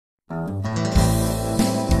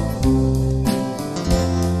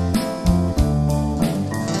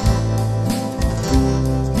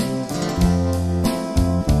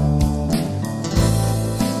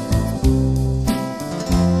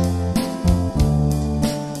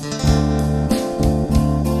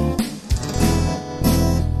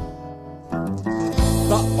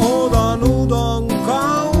Ta oodanud on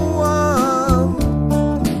kaua,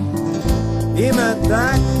 imet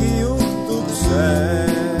äkki juhtub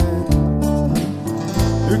see.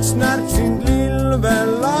 Üks närb sind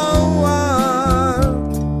lilvel laual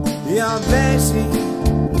ja vesi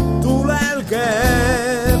tulel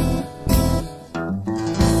keeb.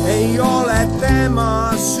 Ei ole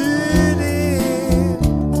tema süüdi,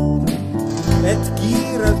 et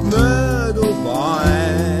kiirelt möödub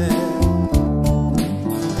aeg.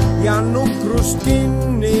 Ja nukrust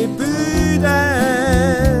kinni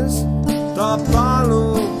püüdes ta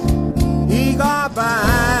palub iga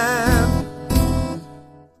päev.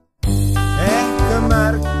 Ehk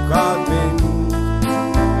märkad mind,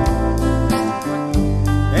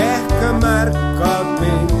 ehk märkad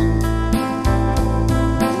mind,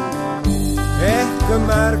 ehk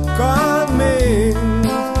märkad mind,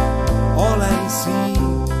 olen siin,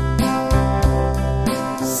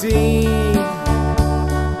 siin.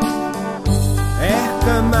 Ehk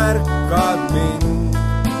märkad mind,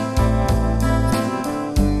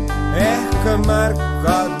 ehk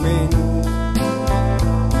märkad mind,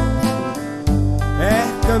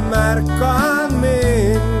 ehk märkad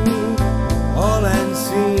mind, olen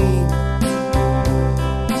siin,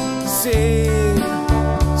 siin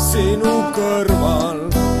sinu kõrval.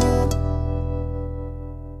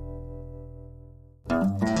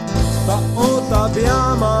 Ta ootab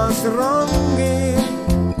jaamas rongi,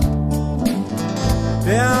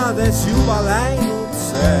 teades juba läinud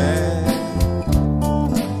see.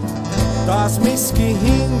 Taas miski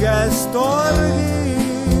hinges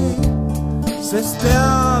torgib, sest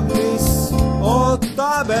teab, mis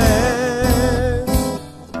ootab ees.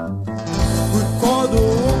 Kui kodu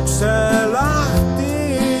ukse lahti,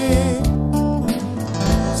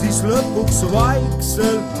 siis lõpuks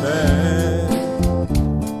vaikselt teeb.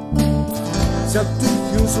 Sealt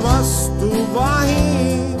tühjus vastu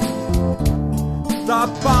vahib, ta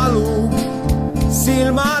palub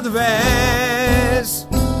silmad vees.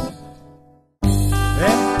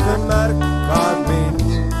 Ehk märkad mind,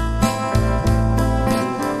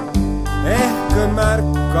 ehk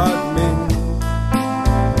märkad mind,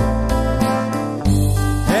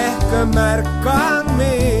 ehk märkad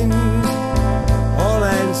mind,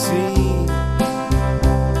 olen siin,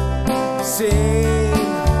 siin.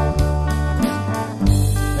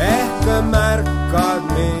 Ehk märkad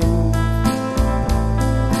mind,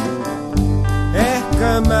 ehk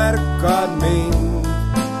märkad mind,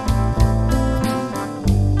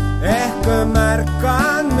 ehk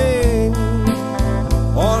märkad mind,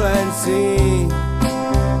 olen siin,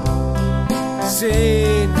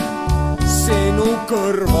 siin sinu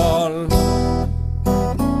kõrval.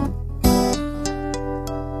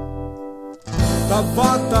 Ta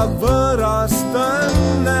vaatab võõrast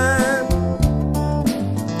õnne,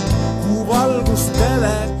 kuu valgus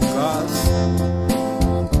telekas.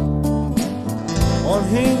 On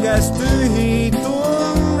hinges tühi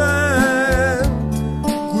tunne,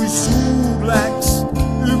 kui suub läks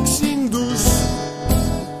üksindus.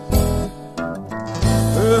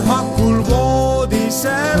 Ööhakul voodi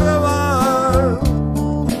serval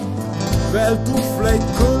veel tuhvleid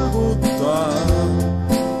kõlgutab,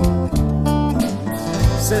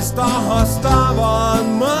 sest ahastavad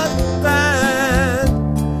mõtted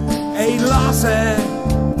ei lase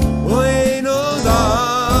võinuda.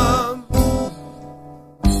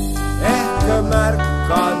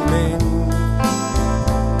 Märkad mind,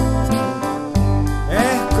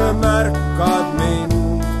 ehk märkad mind,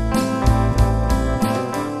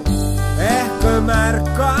 ehk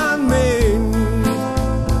märkad mind,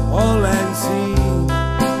 olen siin,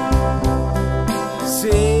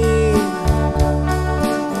 siin.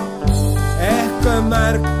 Ehk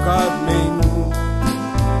märkad mind,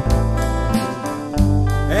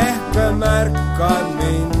 ehk märkad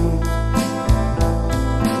mind,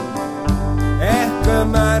 ehk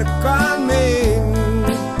märkad mind,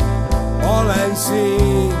 olen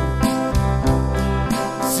siin,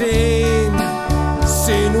 siin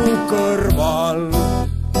sinu kõrval.